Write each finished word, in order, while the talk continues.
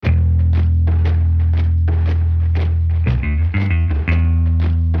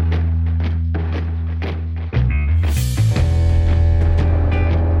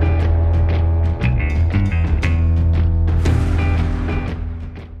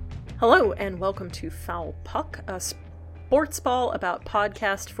Hello and welcome to Foul Puck, a sports ball about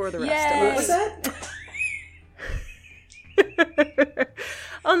podcast for the rest of us. What was that?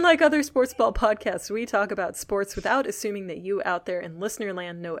 Unlike other sports ball podcasts, we talk about sports without assuming that you out there in listener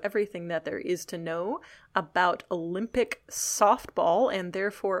land know everything that there is to know about Olympic softball and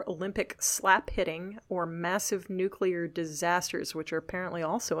therefore Olympic slap hitting or massive nuclear disasters, which are apparently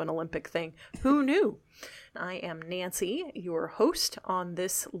also an Olympic thing. Who knew? I am Nancy, your host on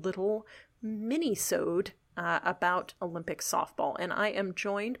this little mini-sode about Olympic softball, and I am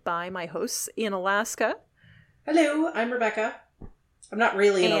joined by my hosts in Alaska. Hello, I'm Rebecca. I'm not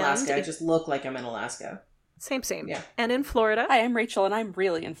really in Alaska, I just look like I'm in Alaska. Same. Yeah. And in Florida. Hi, I'm Rachel, and I'm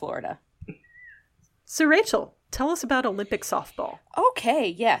really in Florida. So Rachel, tell us about Olympic softball. Okay,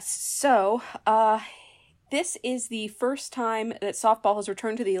 yes. So, this is the first time that softball has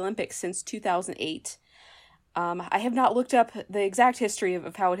returned to the Olympics since 2008. I have not looked up the exact history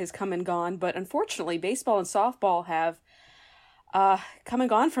of how it has come and gone, but unfortunately, baseball and softball have come and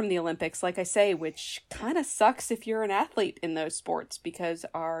gone from the Olympics, like I say, which kind of sucks if you're an athlete in those sports, because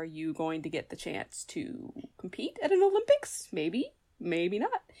are you going to get the chance to compete at an Olympics? Maybe, maybe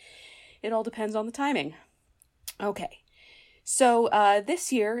not. It all depends on the timing. Okay, so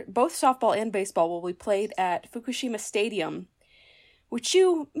this year, both softball and baseball will be played at Fukushima Stadium, which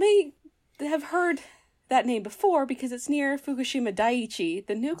you may have heard that name before because it's near Fukushima Daiichi,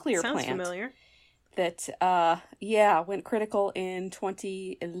 the nuclear plant. Sounds familiar. That, went critical in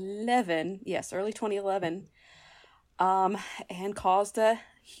 2011. Yes, early 2011. And caused a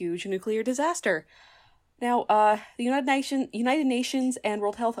huge nuclear disaster. Now, the United Nations and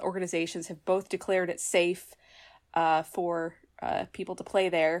World Health Organizations have both declared it safe for people to play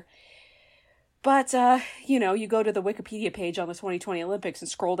there. But, you go to the Wikipedia page on the 2020 Olympics and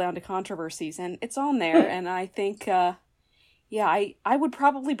scroll down to controversies, and it's on there, and I think, I would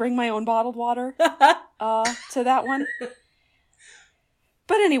probably bring my own bottled water to that one.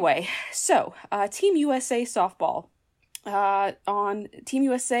 But anyway, so, Team USA softball. On Team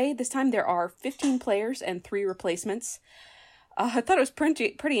USA, this time there are 15 players and 3 replacements. I thought it was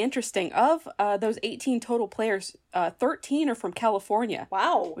pretty interesting. Of those 18 total players, 13 are from California.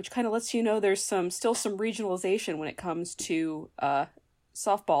 Wow. Which kind of lets you know there's still some regionalization when it comes to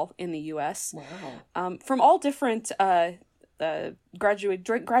softball in the U.S. Wow. From all different,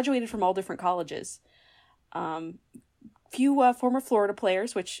 graduated from all different colleges. Few former Florida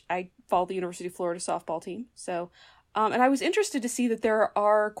players, which I follow the University of Florida softball team. So, and I was interested to see that there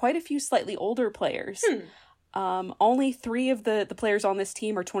are quite a few slightly older players. Only 3 of the players on this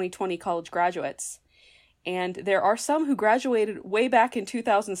team are 2020 college graduates. And there are some who graduated way back in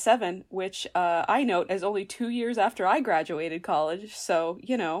 2007, which I note as only 2 years after I graduated college. So,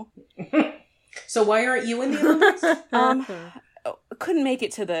 So why aren't you in the Olympics? Couldn't make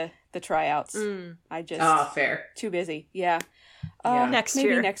it to the tryouts. I just... fair. Too busy. Yeah. Next maybe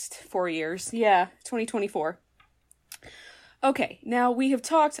year. Next 4 years. Yeah, 2024. Okay, now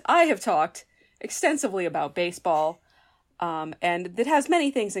I have talked extensively about baseball, and it has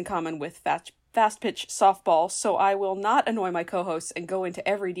many things in common with fast pitch softball, so I will not annoy my co-hosts and go into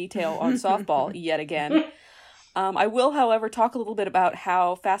every detail on softball yet again. I will, however, talk a little bit about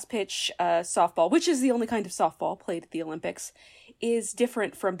how fast pitch softball, which is the only kind of softball played at the Olympics, is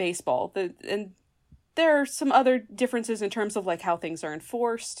different from baseball. And there are some other differences in terms of like how things are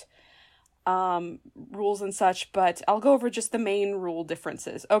enforced, rules and such, but I'll go over just the main rule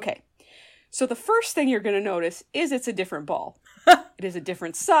differences. Okay. So the first thing you're going to notice is it's a different ball. It is a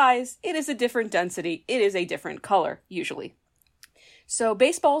different size. It is a different density. It is a different color, usually. So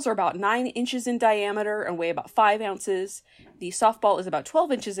baseballs are about 9 inches in diameter and weigh about 5 ounces. The softball is about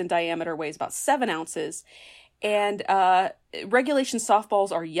 12 inches in diameter, weighs about 7 ounces. And regulation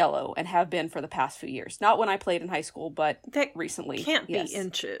softballs are yellow and have been for the past few years. Not when I played in high school, but recently. Can't be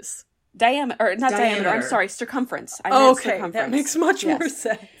inches. Diameter, I'm sorry, circumference. Okay, circumference. that makes much more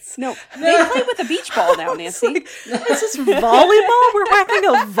sense. No, they play with a beach ball now, Nancy. Is this volleyball? We're whacking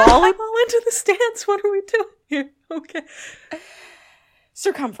a volleyball into the stands? What are we doing here? Okay.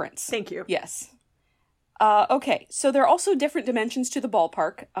 Circumference. Thank you. Yes. Okay, so there are also different dimensions to the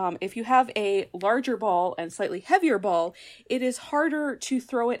ballpark. If you have a larger ball and slightly heavier ball, it is harder to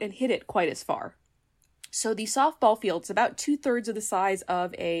throw it and hit it quite as far. So the softball field's about 2/3 of the size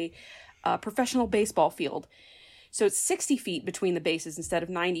of a professional baseball field. So it's 60 feet between the bases instead of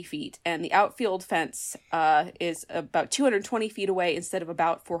 90 feet. And the outfield fence is about 220 feet away instead of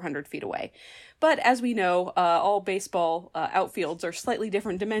about 400 feet away. But as we know, all baseball outfields are slightly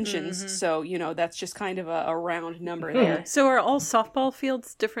different dimensions. Mm-hmm. So, that's just kind of a round number there. So are all softball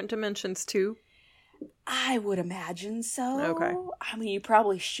fields different dimensions too? I would imagine so. Okay. I mean, you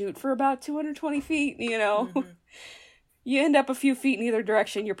probably shoot for about 220 feet, you know. You end up a few feet in either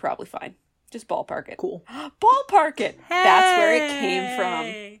direction, you're probably fine. Just ballpark it. Cool. Ballpark it! Hey! That's where it came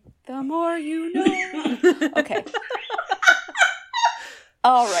from. The more you know. Okay.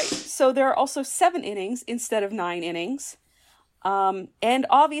 All right. So there are also 7 innings instead of 9 innings. And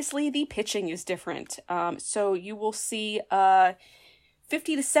obviously the pitching is different. So you will see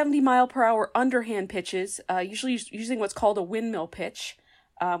 50 to 70 mile per hour underhand pitches, usually using what's called a windmill pitch,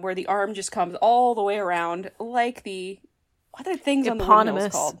 where the arm just comes all the way around, like what are things on the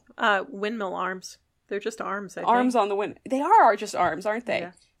windmills called? Windmill arms. They're just arms, I Arms think. on the wind. They are just arms, aren't they?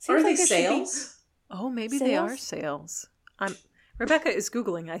 Yeah. Are they there should be- sails? Oh, maybe Sails? they are sails. Rebecca is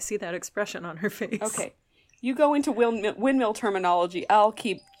Googling. I see that expression on her face. Okay. You go into windmill terminology. I'll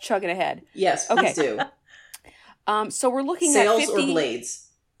keep chugging ahead. Yes, please do. So we're looking Sails at 50... or blades?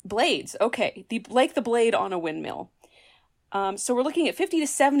 Blades, okay. Like the blade on a windmill. So we're looking at 50 to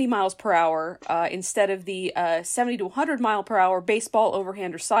 70 miles per hour instead of the 70 to 100 mile per hour baseball,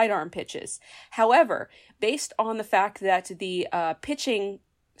 overhand, or sidearm pitches. However, based on the fact that the pitching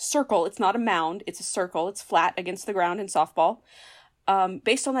circle, it's not a mound, it's a circle, it's flat against the ground in softball.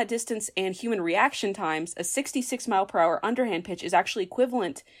 Based on that distance and human reaction times, a 66 mile per hour underhand pitch is actually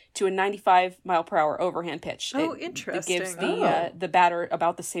equivalent to a 95 mile per hour overhand pitch. Oh, It interesting. gives the batter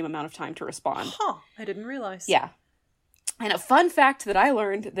about the same amount of time to respond. Huh. I didn't realize. Yeah. And a fun fact that I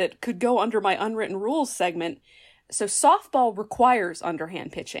learned that could go under my unwritten rules segment. So softball requires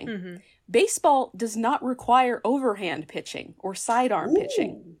underhand pitching. Mm-hmm. Baseball does not require overhand pitching or sidearm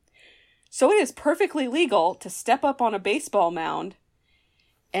pitching. So it is perfectly legal to step up on a baseball mound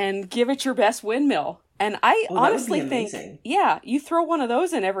and give it your best windmill. And I honestly think, yeah, you throw one of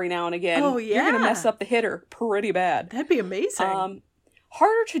those in every now and again, you're going to mess up the hitter pretty bad. That'd be amazing.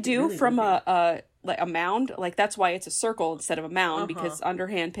 Harder to do from a mound, like that's why it's a circle instead of a mound, because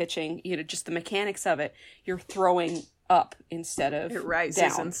underhand pitching, just the mechanics of it, you're throwing up instead of it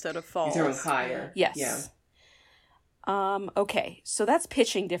rises down. instead of falls. You're throwing higher. Yes. Yeah. Okay, so that's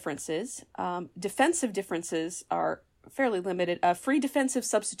pitching differences. Defensive differences are fairly limited. Free defensive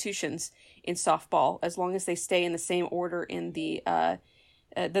substitutions in softball, as long as they stay in the same order in the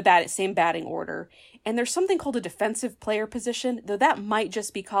same batting order. And there's something called a defensive player position, though that might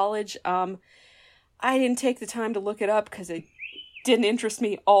just be college. I didn't take the time to look it up because it didn't interest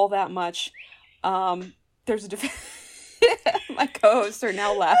me all that much. There's my co-hosts are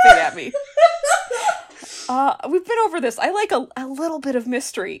now laughing at me. We've been over this. I like a little bit of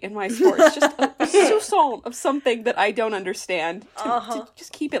mystery in my sports. Just a soupçon of something that I don't understand. To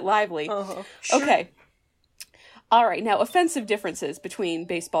just keep it lively. Sure. Okay. All right. Now, offensive differences between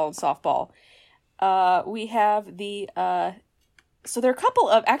baseball and softball. We have so there are a couple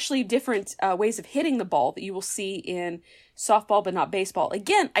of actually different ways of hitting the ball that you will see in softball, but not baseball.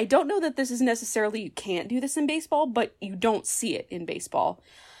 Again, I don't know that this is necessarily you can't do this in baseball, but you don't see it in baseball.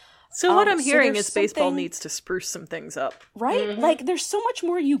 So what I'm hearing is baseball needs to spruce some things up. Right? Mm-hmm. Like, there's so much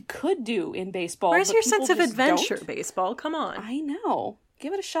more you could do in baseball. Where's your sense of just adventure, don't. baseball? Come on. I know.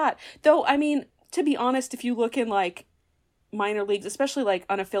 Give it a shot. Though, I mean, to be honest, if you look in, like, minor leagues, especially, like,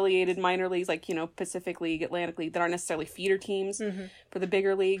 unaffiliated minor leagues, like, Pacific League, Atlantic League, that aren't necessarily feeder teams for the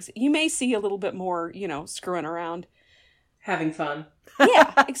bigger leagues, you may see a little bit more, screwing around. Having fun.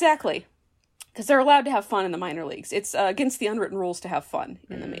 Yeah, exactly. Because they're allowed to have fun in the minor leagues. It's against the unwritten rules to have fun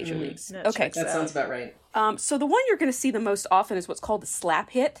in the major leagues. Okay. That sounds about right. So the one you're going to see the most often is what's called the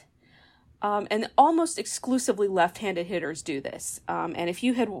slap hit. And almost exclusively left-handed hitters do this. And if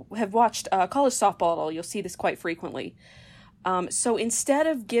you have watched college softball at all, you'll see this quite frequently. So instead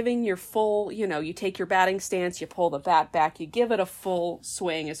of giving your full, you take your batting stance, you pull the bat back, you give it a full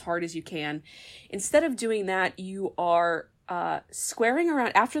swing as hard as you can. Instead of doing that, you are squaring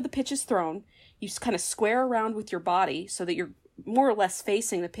around after the pitch is thrown. You just kind of square around with your body so that you're more or less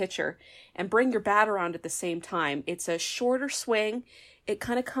facing the pitcher and bring your bat around at the same time. It's a shorter swing. It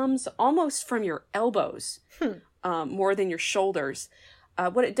kind of comes almost from your elbows more than your shoulders.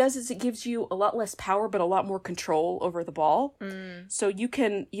 What it does is it gives you a lot less power, but a lot more control over the ball. So you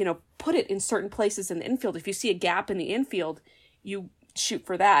can, put it in certain places in the infield. If you see a gap in the infield, you shoot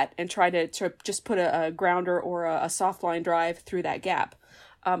for that and try to just put a grounder or a soft line drive through that gap.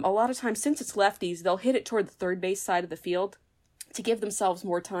 A lot of times, since it's lefties, they'll hit it toward the third base side of the field to give themselves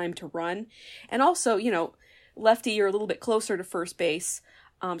more time to run. And also, lefty, you're a little bit closer to first base.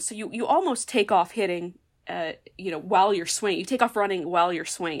 So you almost take off hitting, while you're swinging. You take off running while you're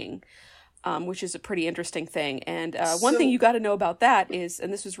swinging, which is a pretty interesting thing. And one thing you got to know about that is,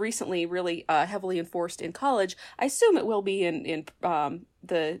 and this was recently really heavily enforced in college, I assume it will be in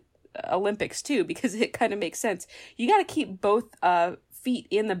the Olympics too, because it kind of makes sense. You got to keep both feet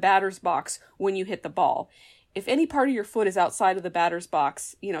in the batter's box when you hit the ball. If any part of your foot is outside of the batter's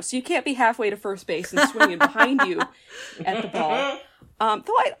box, so you can't be halfway to first base and swinging behind you at the ball.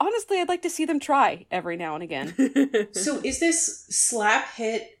 Though I'd like to see them try every now and again. So is this slap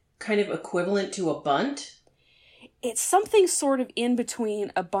hit kind of equivalent to a bunt? It's something sort of in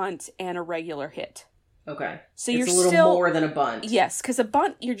between a bunt and a regular hit. Okay. So it's you're a little still more than a bunt. Yes, because a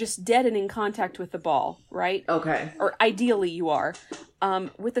bunt, you're just dead and in contact with the ball, right? Okay. Or ideally you are.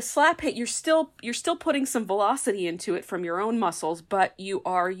 With a slap hit, you're still putting some velocity into it from your own muscles, but you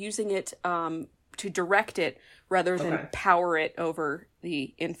are using it to direct it rather than power it over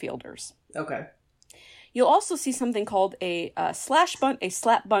the infielders. Okay. You'll also see something called a slash bunt, a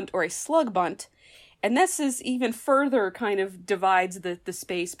slap bunt, or a slug bunt. And this is even further kind of divides the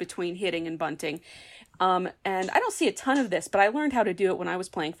space between hitting and bunting. And I don't see a ton of this, but I learned how to do it when I was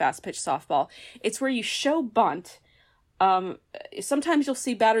playing fast pitch softball. It's where you show bunt. Sometimes you'll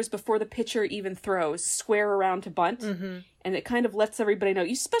see batters before the pitcher even throws square around to bunt. Mm-hmm. And it kind of lets everybody know.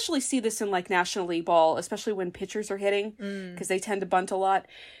 You especially see this in like National League ball, especially when pitchers are hitting, because they tend to bunt a lot.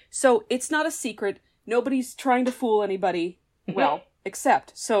 So it's not a secret. Nobody's trying to fool anybody. Well,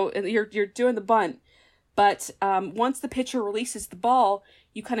 except. So you're doing the bunt. But once the pitcher releases the ball,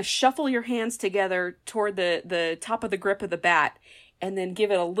 you kind of shuffle your hands together toward the top of the grip of the bat and then give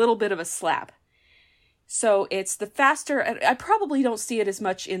it a little bit of a slap. So it's the faster. I probably don't see it as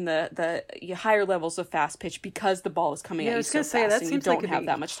much in the higher levels of fast pitch because the ball is coming at you so fast and you don't have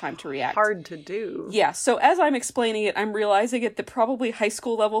that much time to react. Hard to do. Yeah, so as I'm explaining it, I'm realizing at the probably high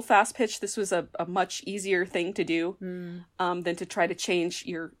school level fast pitch, this was a much easier thing to do than to try to change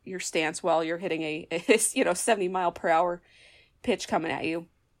your stance while you're hitting a 70 mile per hour pitch coming at you.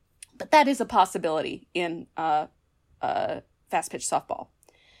 But that is a possibility in fast pitch softball.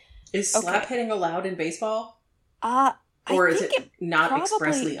 Is slap hitting allowed in baseball? Or is it not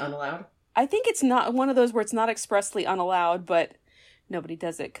expressly unallowed? I think it's not one of those where it's not expressly unallowed, but nobody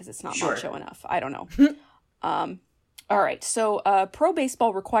does it because it's not macho enough. I don't know. All right. So pro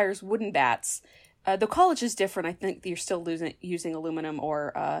baseball requires wooden bats. The college is different. I think you're still using aluminum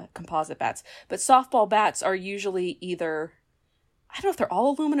or composite bats. But softball bats are usually either, I don't know if they're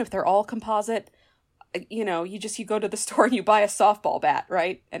all aluminum, if they're all composite. You go to the store and you buy a softball bat,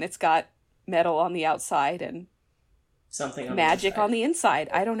 right? And it's got metal on the outside and something on magic the on the inside.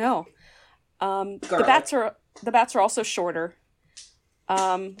 I don't know. The bats are also shorter.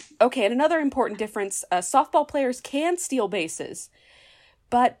 Okay, and another important difference: softball players can steal bases,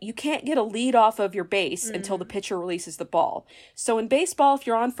 but you can't get a lead off of your base until the pitcher releases the ball. So in baseball, if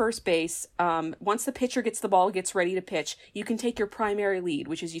you're on first base, once the pitcher gets the ball, gets ready to pitch, you can take your primary lead,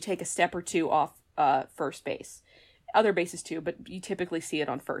 which is you take a step or two off first base. Other bases too, but you typically see it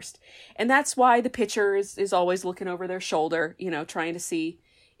on first. And that's why the pitcher is always looking over their shoulder, trying to see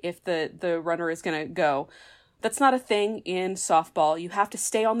if the runner is going to go. That's not a thing in softball. You have to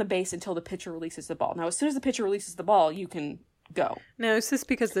stay on the base until the pitcher releases the ball. Now, as soon as the pitcher releases the ball, you can go. Now, is this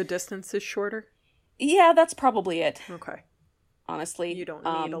because the distance is shorter? Yeah, that's probably it. Okay. Honestly. You don't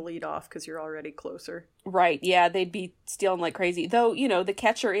need a lead off because you're already closer. Right. Yeah, they'd be stealing like crazy. Though, the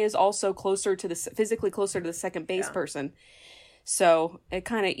catcher is also physically closer to the second base person. So it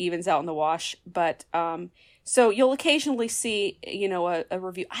kind of evens out in the wash. But, so you'll occasionally see, a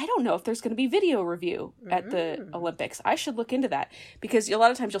review. I don't know if there's going to be video review at the Olympics. I should look into that because a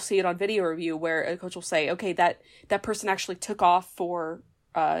lot of times you'll see it on video review where a coach will say, okay, that person actually took off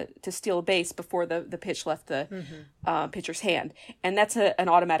to steal a base before the pitch left the pitcher's hand. And that's an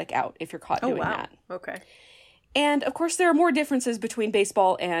automatic out if you're caught doing that. Okay. And, of course, there are more differences between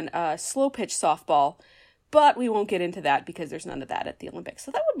baseball and slow pitch softball, but we won't get into that because there's none of that at the Olympics.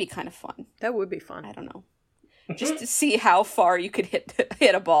 So that would be kind of fun. That would be fun. I don't know. Just to see how far you could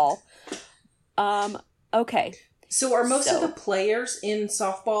hit a ball. Okay. So are most of the players in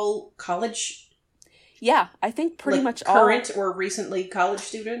softball college? Yeah, I think pretty much current or recently college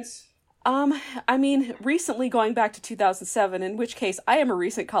students? I mean, recently going back to 2007, in which case I am a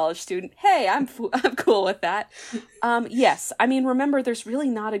recent college student. Hey, I'm cool with that. Yes, I mean, remember, there's really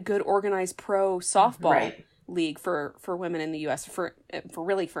not a good organized pro softball league for women in the U.S.,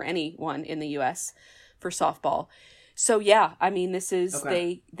 for anyone in the U.S. for softball. So yeah, I mean, this is,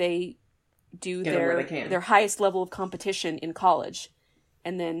 they do their highest level of competition in college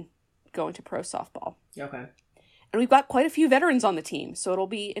and then go into pro softball. Okay. And we've got quite a few veterans on the team, so it'll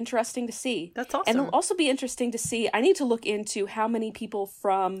be interesting to see. That's awesome. And it'll also be interesting to see, I need to look into how many people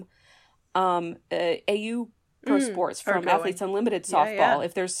from AU Pro Sports, from Athletes Unlimited softball,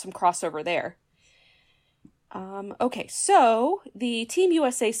 if there's some crossover there. Okay, so the Team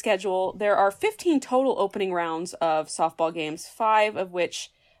USA schedule, there are 15 total opening rounds of softball games, 5 of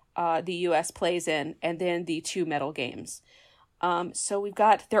which the US plays in, and then the 2 medal games. So we've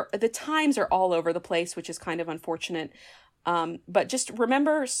got, the times are all over the place, which is kind of unfortunate. But just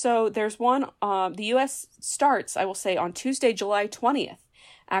remember, so there's one, the US starts, I will say, on Tuesday, July 20th,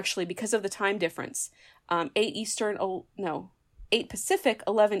 actually, because of the time difference. 8 Pacific,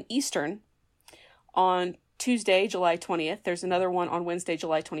 11 Eastern on Tuesday, July 20th. There's another one on Wednesday,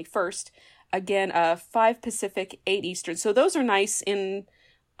 July 21st. Again, 5 Pacific, 8 Eastern. So those are nice in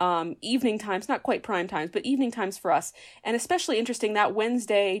evening times, not quite prime times, but evening times for us. And especially interesting, that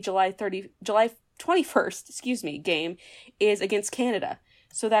Wednesday, July 21st, game is against Canada.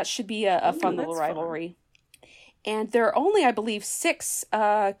 So that should be a fun little rivalry. Fun. And there are only, I believe, 6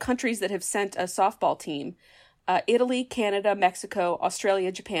 countries that have sent a softball team. Italy, Canada, Mexico,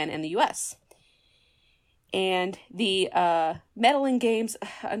 Australia, Japan, and the US. And the medaling games,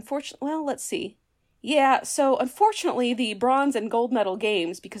 unfortunately, well, let's see. Yeah, so unfortunately, the bronze and gold medal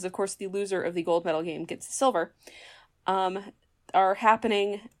games, because of course the loser of the gold medal game gets the silver, are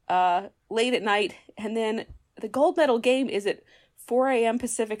happening late at night. And then the gold medal game is at 4 a.m.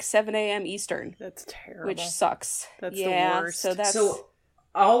 Pacific, 7 a.m. Eastern. That's terrible. Which sucks. That's the worst. So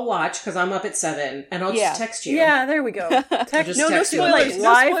I'll watch because I'm up at 7, and I'll just text you. Yeah, there we go. No spoilers. No spoilers. Blog.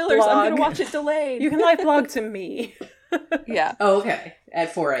 I'm going to watch it delayed. You can live blog to me. Yeah. Oh, okay.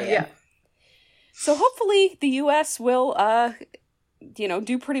 At 4 a.m. Yeah. So hopefully the U.S. will,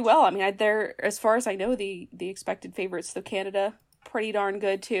 do pretty well. I mean, they're, as far as I know, the expected favorites of Canada, pretty darn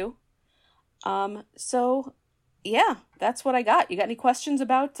good too. So yeah, that's what I got. You got any questions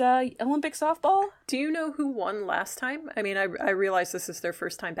about Olympic softball? Do you know who won last time? I mean, I realize this is their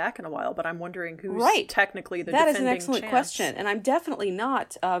first time back in a while, but I'm wondering who's technically the defending champs. That is an excellent question, and I'm definitely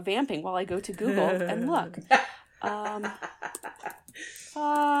not vamping while I go to Google and look.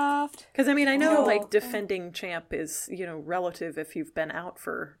 Soft. Because, I mean, I know, defending champ is, relative if you've been out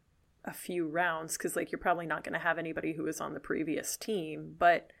for a few rounds, because, you're probably not going to have anybody who was on the previous team,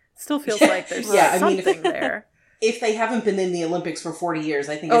 but still feels like there's something there. If they haven't been in the Olympics for 40 years,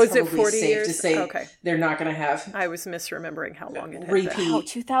 I think it's probably safe to say they're not going to have... I was misremembering how long it had repeat. been. Oh,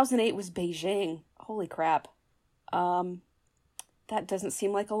 2008 was Beijing. Holy crap. That doesn't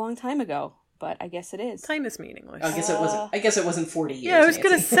seem like a long time ago, but I guess it is. Time is meaningless. I guess it wasn't 40 years. Yeah, I was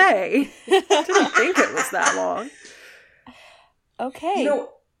going to say. I didn't think it was that long. Okay.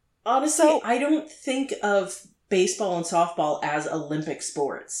 Honestly, I don't think of baseball and softball as Olympic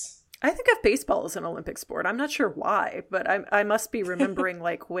sports. I think of baseball as an Olympic sport. I'm not sure why, but I must be remembering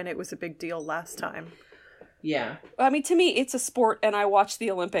when it was a big deal last time. Yeah. I mean, to me, it's a sport, and I watch the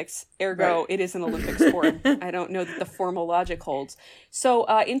Olympics, ergo, It is an Olympic sport. I don't know that the formal logic holds. So,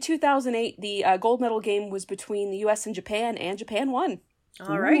 in 2008, the gold medal game was between the U.S. and Japan won.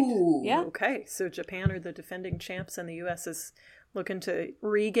 All right. Ooh. Yeah. Okay, so Japan are the defending champs, and the U.S. is looking to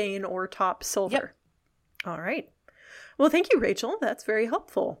regain or top silver. Yep. All right. Well, thank you, Rachel. That's very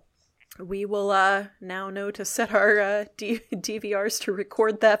helpful. We will now know to set our DVRs to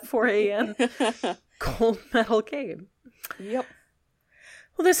record that 4 a.m. gold medal game. Yep.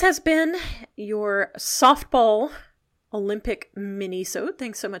 Well, this has been your softball Olympic mini-sode.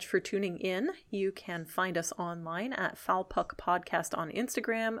 Thanks so much for tuning in. You can find us online at Foul Puck Podcast on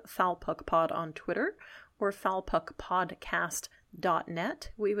Instagram, Foul Puck Pod on Twitter, or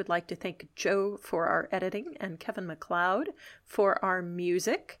foulpuckpodcast.net. We would like to thank Joe for our editing and Kevin MacLeod for our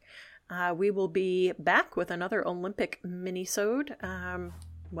music. We will be back with another Olympic mini-sode.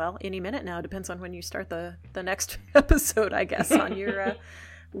 Any minute now. Depends on when you start the next episode, I guess, on your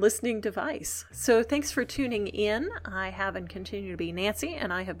listening device. So thanks for tuning in. I have and continue to be Nancy,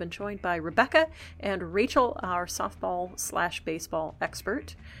 and I have been joined by Rebecca and Rachel, our softball/baseball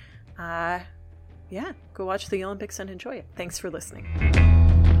expert. Go watch the Olympics and enjoy it. Thanks for listening.